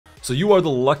So you are the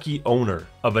lucky owner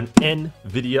of an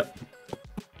Nvidia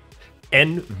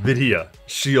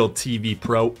Shield TV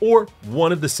Pro or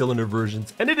one of the cylinder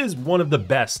versions, and it is one of the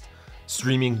best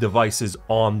streaming devices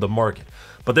on the market.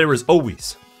 But there is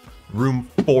always room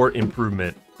for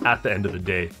improvement at the end of the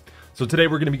day. So today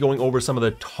we're going to be going over some of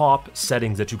the top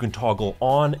settings that you can toggle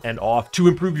on and off to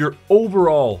improve your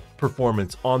overall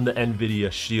performance on the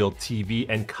Nvidia Shield TV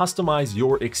and customize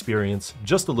your experience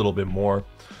just a little bit more.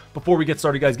 Before we get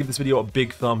started, guys, give this video a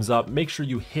big thumbs up. Make sure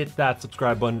you hit that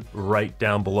subscribe button right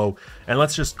down below, and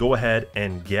let's just go ahead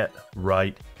and get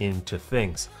right into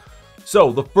things.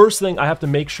 So the first thing I have to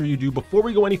make sure you do before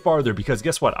we go any farther, because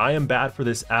guess what? I am bad for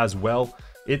this as well.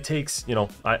 It takes,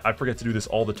 I forget to do this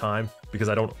all the time because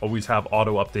I don't always have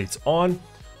auto updates on.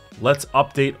 Let's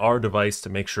update our device to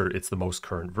make sure it's the most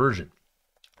current version.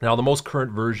 Now, the most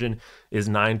current version is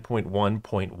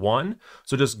 9.1.1.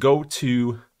 So just go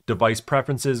to Device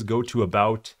Preferences, go to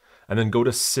About, and then go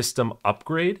to System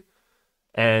Upgrade.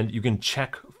 And you can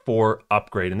check for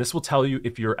upgrade. And this will tell you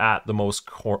if you're at the most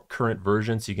current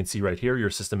version. So you can see right here,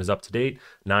 your system is up to date,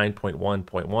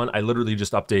 9.1.1. I literally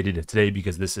just updated it today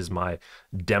because this is my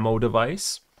demo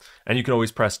device. And you can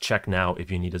always press check now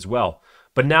if you need as well.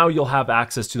 But now you'll have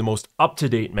access to the most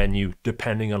up-to-date menu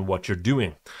depending on what you're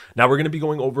doing. Now we're going to be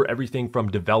going over everything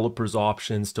from developers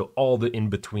options to all the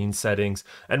in-between settings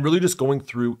and really just going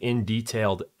through in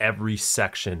detail every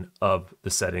section of the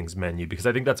settings menu because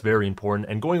I think that's very important,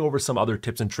 and going over some other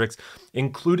tips and tricks,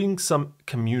 including some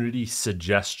community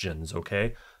suggestions,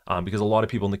 okay? Because a lot of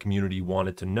people in the community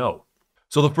wanted to know.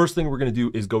 So the first thing we're going to do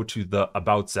is go to the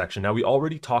About section. Now, we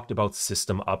already talked about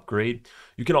System Upgrade.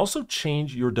 You can also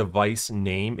change your device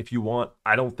name if you want.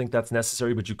 I don't think that's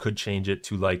necessary, but you could change it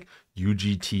to like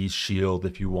UGT Shield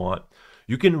if you want.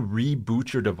 You can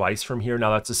reboot your device from here.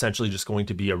 Now, that's essentially just going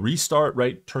to be a restart,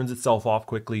 right? Turns itself off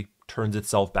quickly, turns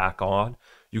itself back on.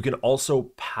 You can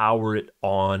also power it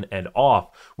on and off,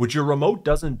 which your remote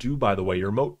doesn't do, by the way. Your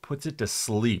remote puts it to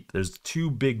sleep. There's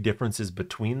two big differences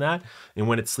between that and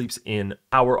when it sleeps in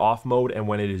power off mode and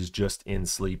when it is just in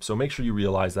sleep. So make sure you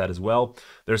realize that as well.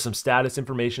 There's some status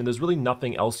information. There's really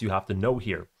nothing else you have to know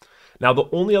here. Now, the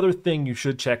only other thing you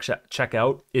should check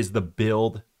out is the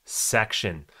build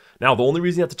section. Now, the only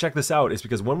reason you have to check this out is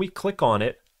because when we click on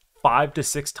it, 5 to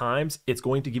 6 times, it's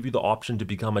going to give you the option to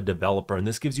become a developer. And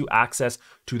this gives you access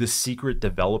to the secret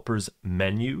developers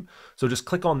menu. So just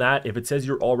click on that. If it says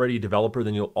you're already a developer,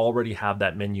 then you'll already have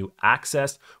that menu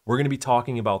accessed. We're going to be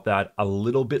talking about that a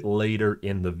little bit later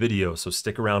in the video, so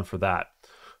stick around for that.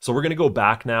 So we're going to go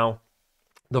back now.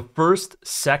 The first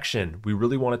section we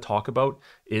really want to talk about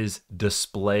is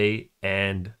display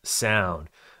and sound.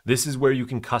 This is where you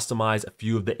can customize a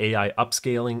few of the AI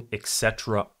upscaling,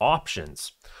 etc.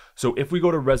 options. So if we go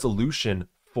to resolution,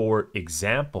 for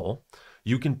example,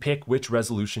 you can pick which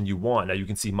resolution you want. Now you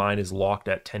can see mine is locked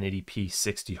at 1080p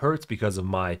 60 Hertz because of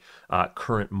my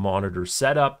current monitor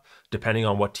setup. Depending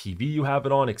on what TV you have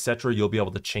it on, etc., you'll be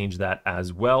able to change that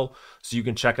as well. So you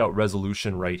can check out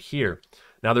resolution right here.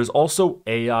 Now there's also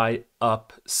AI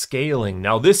upscaling.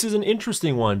 Now this is an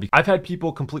interesting one. I've had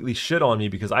people completely shit on me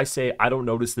because I say I don't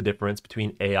notice the difference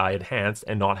between AI enhanced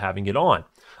and not having it on.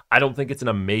 I don't think it's an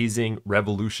amazing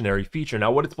revolutionary feature.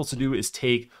 Now what it's supposed to do is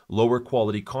take lower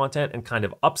quality content and kind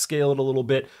of upscale it a little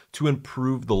bit to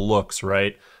improve the looks,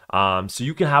 right? So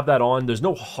you can have that on. There's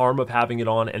no harm of having it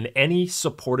on, and any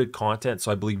supported content,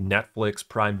 so I believe Netflix,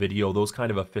 Prime Video, those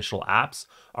kind of official apps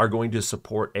are going to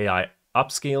support AI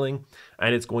upscaling,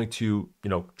 and it's going to,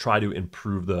 try to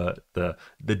improve the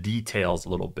details a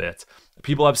little bit.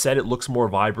 People have said it looks more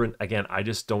vibrant. Again, I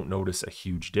just don't notice a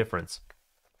huge difference.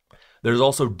 There's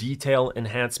also detail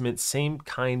enhancement, same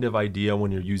kind of idea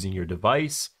when you're using your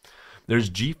device. There's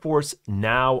GeForce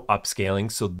Now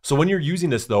upscaling. So when you're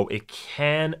using this though, it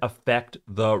can affect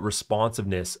the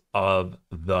responsiveness of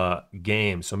the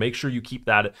game. So make sure you keep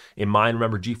that in mind.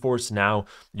 Remember, GeForce Now,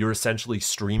 you're essentially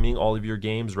streaming all of your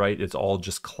games, right? It's all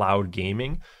just cloud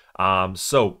gaming.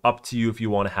 So up to you if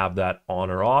you want to have that on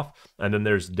or off. And then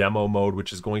there's demo mode,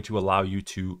 which is going to allow you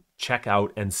to check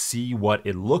out and see what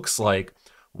it looks like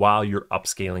while you're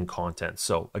upscaling content.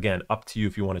 So again, up to you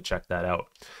if you want to check that out.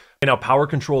 Now, power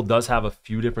control does have a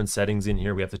few different settings in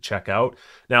here we have to check out.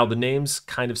 Now, the names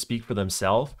kind of speak for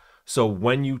themselves. So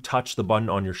when you touch the button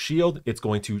on your Shield, it's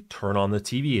going to turn on the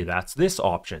TV. That's this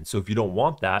option. So if you don't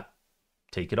want that,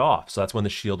 take it off. So that's when the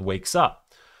Shield wakes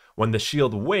up. When the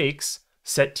Shield wakes,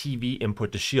 set TV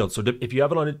input to Shield. So if you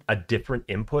have it on a different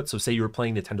input, so say you were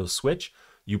playing Nintendo Switch,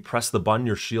 you press the button,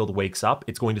 your Shield wakes up,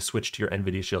 it's going to switch to your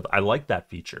Nvidia Shield. I like that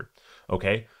feature,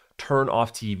 okay? turn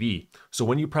off TV. So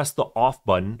when you press the off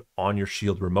button on your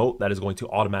Shield remote, that is going to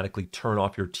automatically turn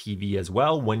off your TV as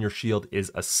well when your Shield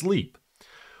is asleep.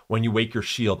 When you wake your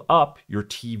Shield up, your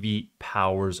TV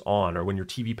powers on, or when your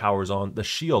TV powers on, the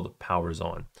Shield powers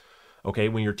on. Okay,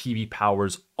 when your TV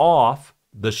powers off,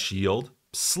 the Shield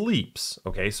sleeps.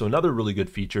 Okay, so another really good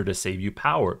feature to save you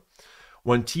power.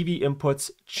 When TV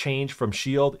inputs change from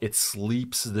Shield, it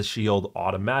sleeps the Shield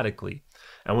automatically.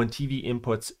 And when TV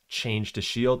inputs change to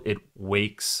Shield, it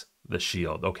wakes the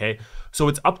Shield, okay? So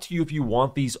it's up to you if you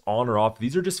want these on or off.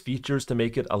 These are just features to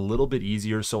make it a little bit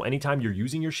easier. So anytime you're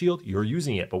using your Shield, you're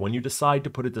using it. But when you decide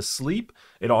to put it to sleep,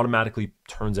 it automatically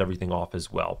turns everything off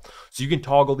as well. So you can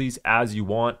toggle these as you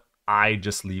want. I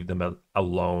just leave them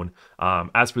alone.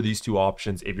 As for these two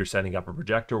options, if you're setting up a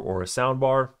projector or a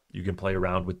soundbar, you can play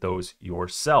around with those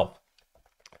yourself.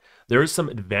 There is some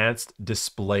advanced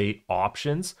display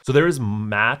options. So there is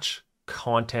match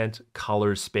content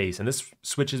color space, and this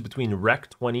switches between Rec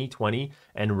 2020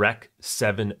 and Rec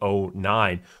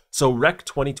 709. So Rec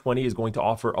 2020 is going to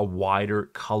offer a wider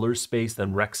color space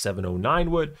than Rec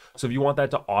 709 would. So if you want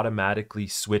that to automatically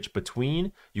switch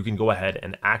between, you can go ahead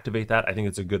and activate that. I think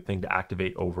it's a good thing to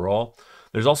activate overall.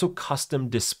 There's also custom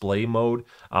display mode,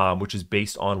 which is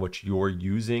based on what you're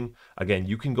using. Again,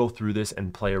 you can go through this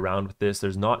and play around with this.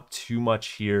 There's not too much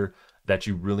here that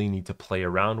you really need to play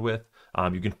around with.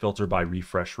 You can filter by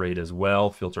refresh rate as well,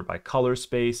 filter by color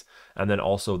space, and then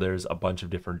also there's a bunch of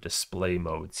different display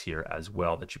modes here as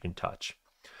well that you can touch.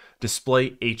 Display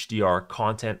HDR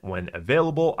content when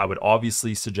available. I would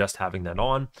obviously suggest having that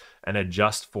on, and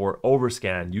adjust for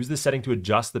overscan. Use this setting to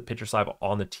adjust the picture size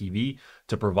on the TV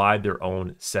to provide their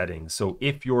own settings. So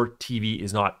if your TV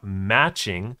is not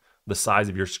matching the size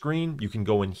of your screen, you can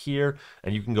go in here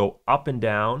and you can go up and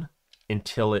down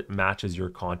until it matches your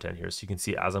content here. So you can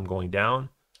see as I'm going down,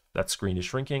 that screen is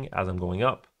shrinking. As I'm going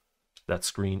up, that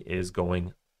screen is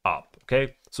going up,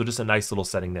 okay? So just a nice little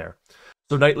setting there.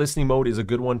 So night listening mode is a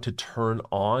good one to turn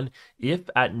on if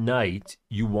at night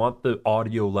you want the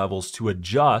audio levels to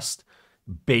adjust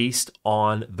based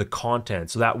on the content.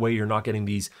 So that way you're not getting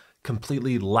these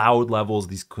completely loud levels,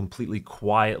 these completely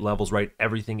quiet levels, right?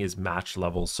 Everything is matched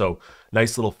levels. So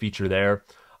nice little feature there.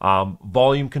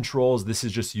 Volume controls, this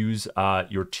is just use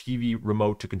your TV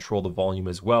remote to control the volume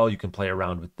as well. You can play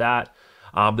around with that.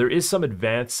 There is some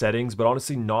advanced settings, but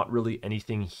honestly not really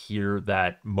anything here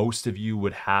that most of you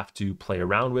would have to play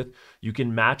around with. You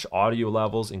can match audio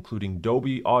levels, including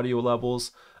Dolby audio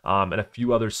levels, and a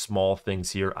few other small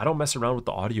things here. I don't mess around with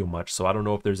the audio much, so I don't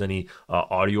know if there's any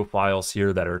audio files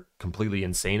here that are completely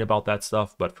insane about that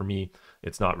stuff, but for me,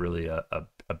 it's not really a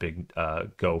big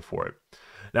go for it.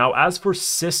 Now, as for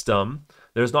system,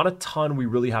 there's not a ton we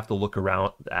really have to look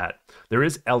around at. There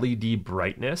is LED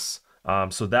brightness,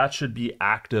 so that should be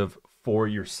active for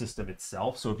your system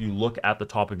itself. So if you look at the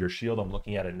top of your Shield, I'm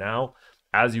looking at it now,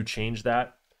 as you change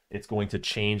that, it's going to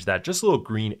change that just a little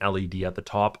green LED at the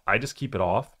top. I just keep it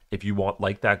off. If you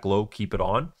like that glow, keep it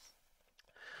on.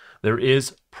 There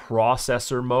is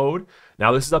processor mode.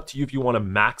 Now this is up to you if you want to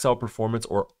max out performance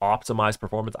or optimize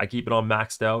performance. I keep it on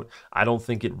maxed out. I don't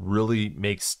think it really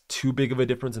makes too big of a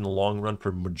difference in the long run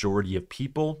for majority of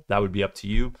people. That would be up to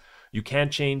you. You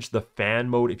can change the fan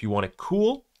mode if you want it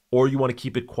cool or you want to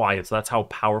keep it quiet. So that's how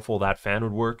powerful that fan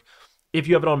would work. If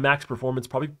you have it on max performance,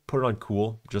 probably put it on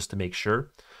cool just to make sure.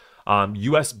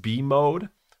 USB mode.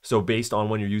 So based on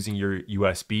when you're using your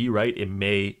USB, right, it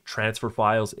may transfer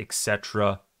files,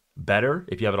 etc. better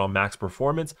if you have it on max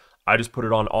performance. I just put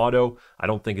it on auto. I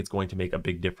don't think it's going to make a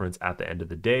big difference at the end of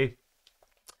the day.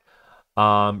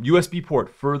 USB port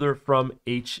further from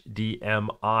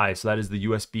HDMI. So that is the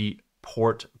USB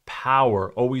port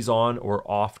power, always on or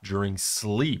off during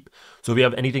sleep. So if you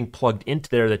have anything plugged into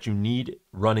there that you need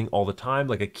running all the time,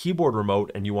 like a keyboard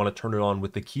remote, and you want to turn it on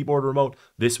with the keyboard remote,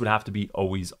 this would have to be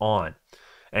always on.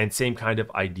 And same kind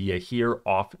of idea here,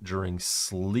 off during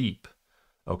sleep.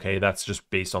 Okay, that's just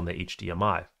based on the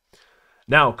HDMI.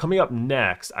 Now, coming up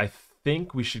next, I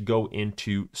think we should go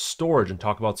into storage and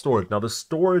talk about storage. Now, the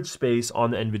storage space on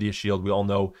the Nvidia Shield, we all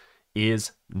know,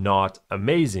 is not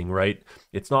amazing, right?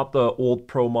 It's not the old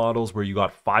Pro models where you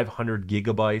got 500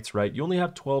 gigabytes, right? You only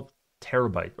have 12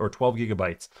 terabytes or 12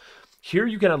 gigabytes. Here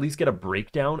you can at least get a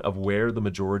breakdown of where the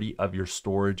majority of your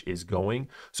storage is going.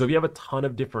 So if you have a ton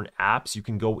of different apps, you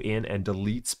can go in and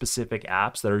delete specific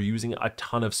apps that are using a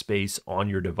ton of space on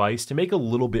your device to make a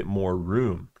little bit more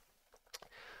room.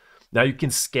 Now you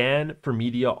can scan for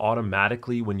media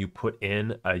automatically when you put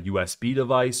in a USB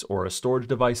device or a storage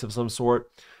device of some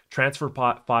sort. Transfer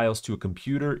files to a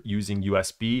computer using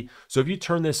USB. So if you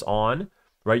turn this on,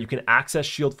 right? You can access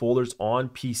Shield folders on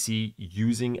PC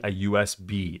using a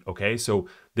USB, okay? So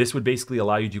this would basically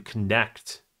allow you to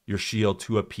connect your Shield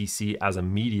to a PC as a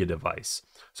media device.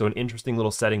 So an interesting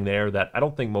little setting there that I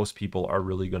don't think most people are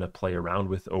really going to play around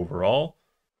with overall.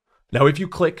 Now, if you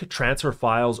click transfer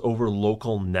files over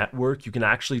local network, you can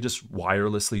actually just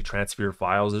wirelessly transfer your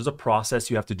files. There's a process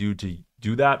you have to do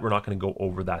that. We're not going to go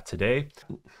over that today.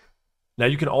 Now,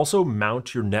 you can also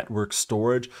mount your network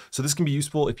storage. So this can be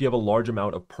useful if you have a large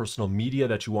amount of personal media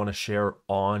that you want to share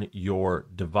on your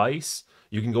device.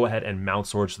 You can go ahead and mount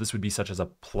storage. So this would be such as a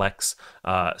Plex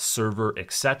server,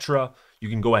 etc. You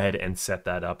can go ahead and set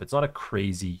that up. It's not a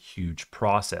crazy huge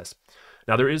process.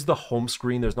 Now, there is the home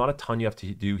screen. There's not a ton you have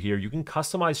to do here. You can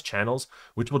customize channels,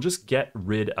 which will just get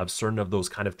rid of certain of those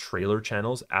kind of trailer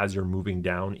channels as you're moving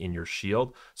down in your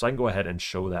Shield. So I can go ahead and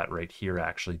show that right here,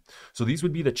 actually. So these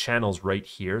would be the channels right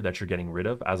here that you're getting rid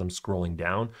of as I'm scrolling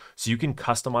down. So you can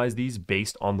customize these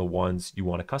based on the ones you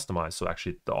want to customize. So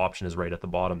actually, the option is right at the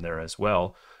bottom there as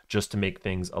well, just to make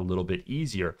things a little bit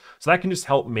easier. So that can just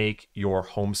help make your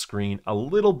home screen a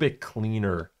little bit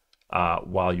cleaner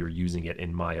while you're using it,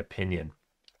 in my opinion.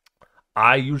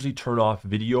 I usually turn off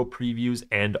video previews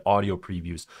and audio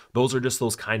previews. Those are just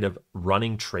those kind of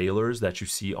running trailers that you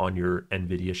see on your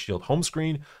Nvidia Shield home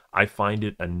screen. I find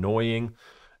it annoying.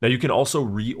 Now, you can also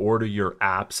reorder your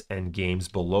apps and games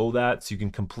below that, so you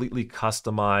can completely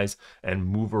customize and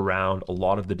move around a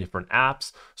lot of the different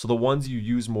apps. So the ones you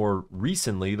use more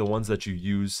recently, the ones that you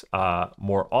use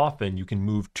more often, you can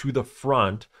move to the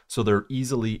front so they're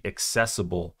easily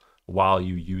accessible while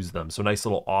you use them. So nice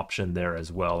little option there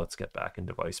as well. Let's get back in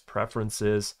device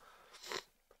preferences.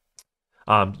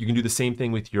 You can do the same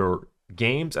thing with your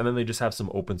games, and then they just have some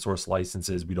open source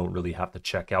licenses we don't really have to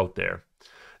check out there.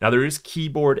 Now, there is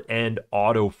keyboard and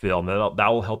autofill. Now, that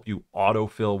will help you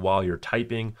autofill while you're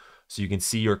typing. So you can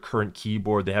see your current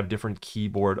keyboard. They have different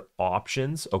keyboard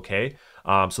options, okay?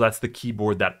 So that's the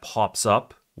keyboard that pops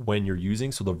up when you're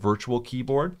using, so the virtual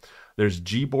keyboard. There's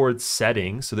Gboard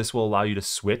settings, so this will allow you to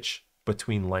switch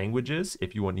between languages.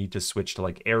 If you need to switch to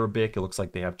like Arabic, it looks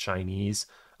like they have Chinese.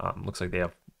 Looks like they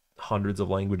have hundreds of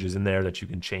languages in there that you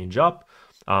can change up.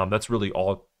 That's really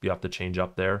all you have to change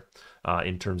up there.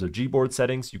 In terms of Gboard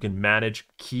settings, you can manage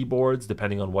keyboards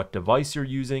depending on what device you're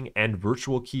using and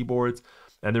virtual keyboards.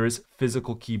 And there is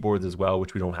physical keyboards as well,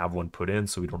 which we don't have one put in,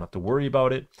 so we don't have to worry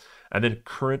about it. And then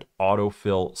current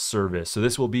autofill service. So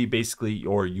this will be basically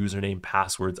your username,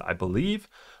 passwords, I believe,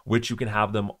 which you can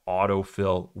have them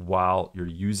autofill while you're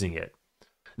using it.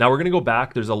 Now we're gonna go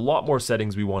back. There's a lot more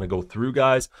settings we wanna go through,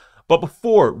 guys. But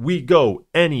before we go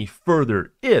any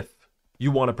further, if you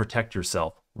wanna protect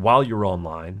yourself while you're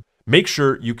online, make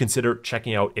sure you consider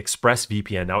checking out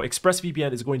ExpressVPN. Now,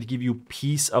 ExpressVPN is going to give you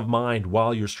peace of mind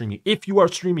while you're streaming. If you are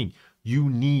streaming, you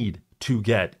need to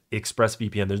get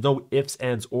ExpressVPN. There's no ifs,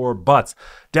 ands, or buts.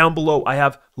 Down below, I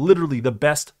have literally the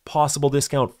best possible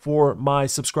discount for my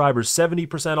subscribers,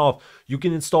 70% off. You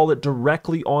can install it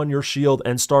directly on your Shield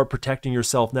and start protecting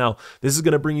yourself now. This is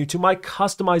going to bring you to my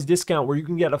customized discount where you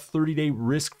can get a 30-day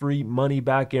risk-free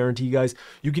money-back guarantee, guys.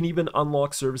 You can even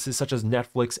unlock services such as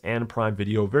Netflix and Prime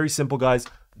Video. Very simple, guys.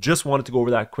 Just wanted to go over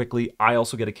that quickly. I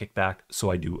also get a kickback, so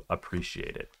I do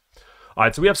appreciate it. All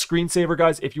right, so we have screensaver,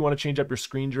 guys. If you want to change up your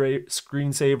screensaver,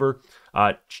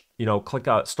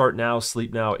 click start now,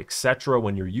 sleep now, etc.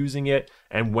 when you're using it,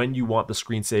 and when you want the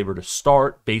screensaver to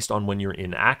start based on when you're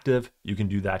inactive, you can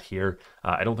do that here.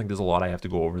 I don't think there's a lot I have to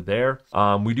go over there.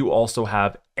 We do also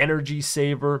have energy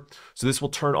saver. So this will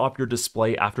turn off your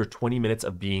display after 20 minutes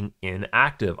of being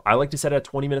inactive. I like to set it at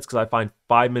 20 minutes because I find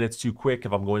 5 minutes too quick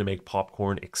if I'm going to make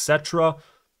popcorn, etc.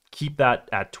 Keep that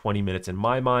at 20 minutes in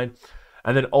my mind.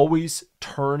 And then always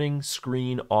turning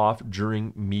screen off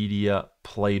during media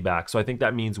playback. So I think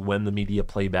that means when the media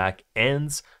playback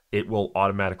ends, it will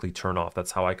automatically turn off.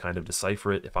 That's how I kind of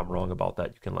decipher it. If I'm wrong about that,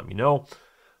 you can let me know.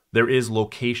 There is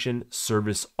location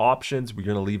service options. We're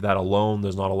going to leave that alone.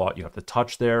 There's not a lot you have to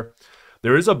touch there.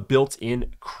 There is a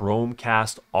built-in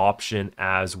Chromecast option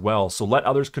as well. So let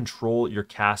others control your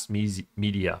cast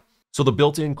media. So the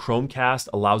built-in Chromecast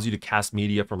allows you to cast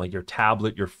media from like your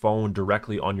tablet, your phone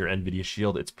directly on your Nvidia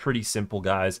Shield. It's pretty simple,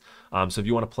 guys. So if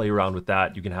you want to play around with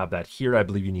that, you can have that here. I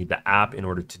believe you need the app in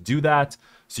order to do that.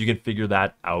 So you can figure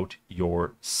that out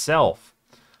yourself.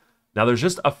 Now there's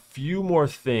just a few more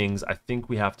things I think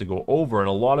we have to go over, and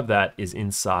a lot of that is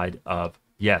inside of,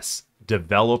 yes,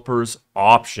 developers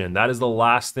option. That is the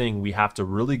last thing we have to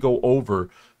really go over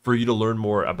for you to learn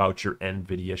more about your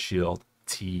Nvidia Shield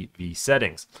TV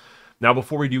settings. Now,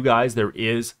 before we do, guys, there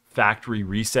is factory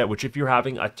reset, which if you're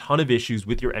having a ton of issues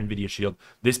with your Nvidia Shield,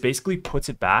 this basically puts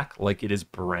it back like it is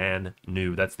brand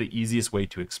new. That's the easiest way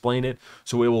to explain it.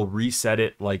 So it will reset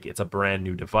it like it's a brand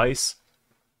new device.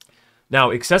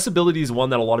 Now, accessibility is one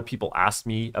that a lot of people asked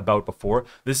me about before.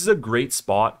 This is a great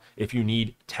spot if you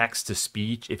need text to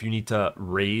speech, if you need to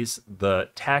raise the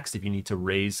text, if you need to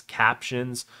raise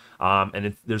captions,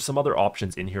 and there's some other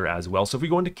options in here as well. So if we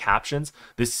go into captions,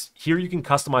 here you can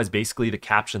customize basically the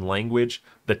caption language,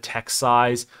 the text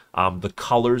size, the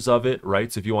colors of it,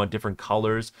 right? So if you want different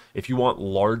colors, if you want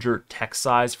larger text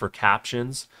size for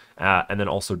captions, and then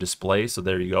also display. So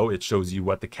there you go. It shows you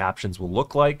what the captions will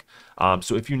look like.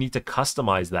 So if you need to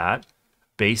customize that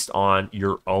based on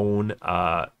your own,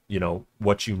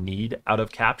 what you need out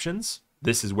of captions,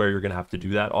 this is where you're going to have to do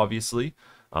that, obviously.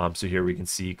 So here we can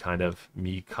see kind of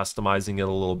me customizing it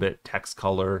a little bit, text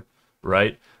color,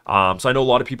 right? So I know a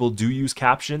lot of people do use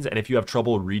captions, and if you have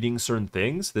trouble reading certain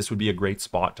things, this would be a great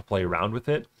spot to play around with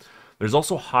it. There's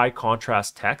also high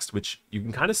contrast text, which you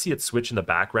can kind of see it switch in the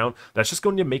background. That's just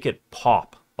going to make it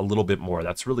pop a little bit more.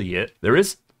 That's really it. There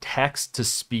is text to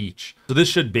speech. So this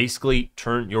should basically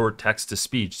turn your text to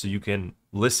speech so you can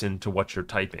listen to what you're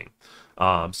typing.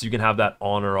 So you can have that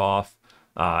on or off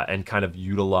and kind of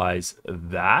utilize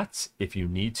that if you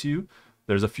need to.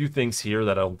 There's a few things here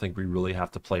that I don't think we really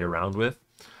have to play around with.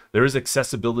 There is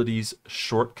accessibility's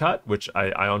shortcut, which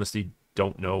I honestly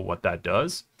don't know what that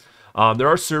does. There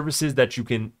are services that you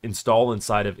can install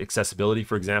inside of accessibility.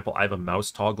 For example, I have a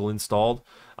mouse toggle installed.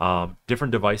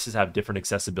 Different devices have different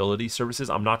accessibility services.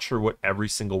 I'm not sure what every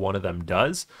single one of them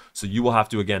does. So you will have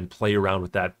to, again, play around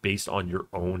with that based on your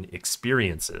own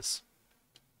experiences.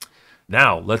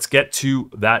 Now, let's get to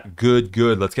that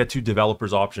good. Let's get to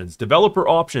developers options. Developer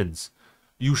options.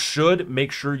 You should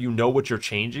make sure you know what you're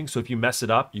changing. So if you mess it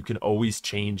up, you can always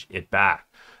change it back.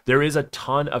 There is a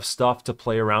ton of stuff to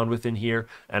play around with in here,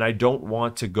 and I don't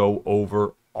want to go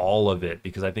over all of it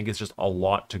because I think it's just a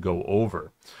lot to go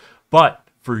over. But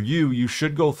for you, you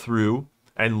should go through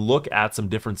and look at some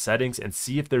different settings and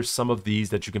see if there's some of these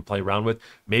that you can play around with.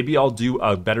 Maybe I'll do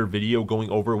a better video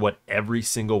going over what every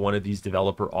single one of these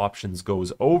developer options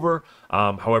goes over.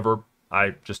 However,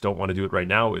 I just don't want to do it right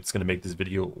now. It's going to make this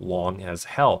video long as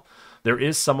hell. There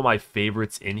is some of my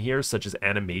favorites in here, such as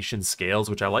animation scales,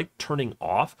 which I like turning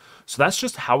off. So that's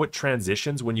just how it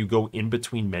transitions when you go in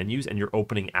between menus and you're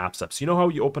opening apps up. So you know how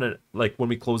you open it, like when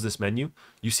we close this menu,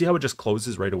 you see how it just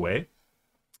closes right away?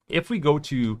 If we go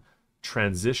to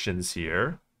transitions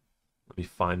here, let me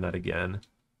find that again.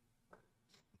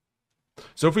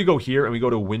 So if we go here and we go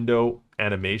to window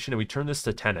animation and we turn this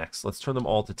to 10x, let's turn them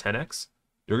all to 10x.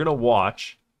 You're going to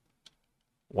watch,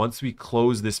 once we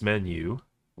close this menu,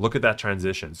 look at that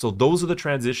transition. So those are the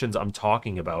transitions I'm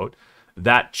talking about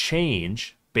that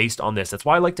change based on this. That's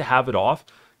why I like to have it off,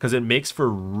 because it makes for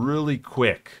really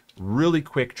quick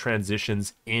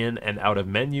transitions in and out of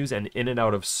menus and in and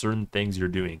out of certain things you're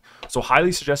doing. So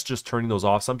highly suggest just turning those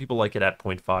off. Some people like it at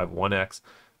 0.5, 1x.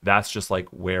 That's just like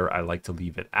where I like to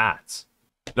leave it at.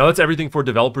 Now that's everything for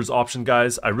developers option,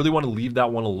 guys. I really want to leave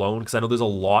that one alone because I know there's a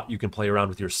lot you can play around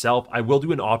with yourself. I will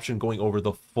do an option going over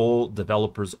the full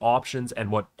developers options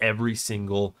and what every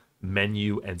single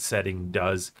menu and setting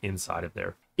does inside of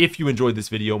there. If you enjoyed this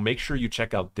video, make sure you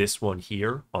check out this one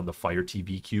here on the Fire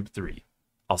TV Cube 3.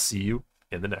 I'll see you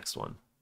in the next one.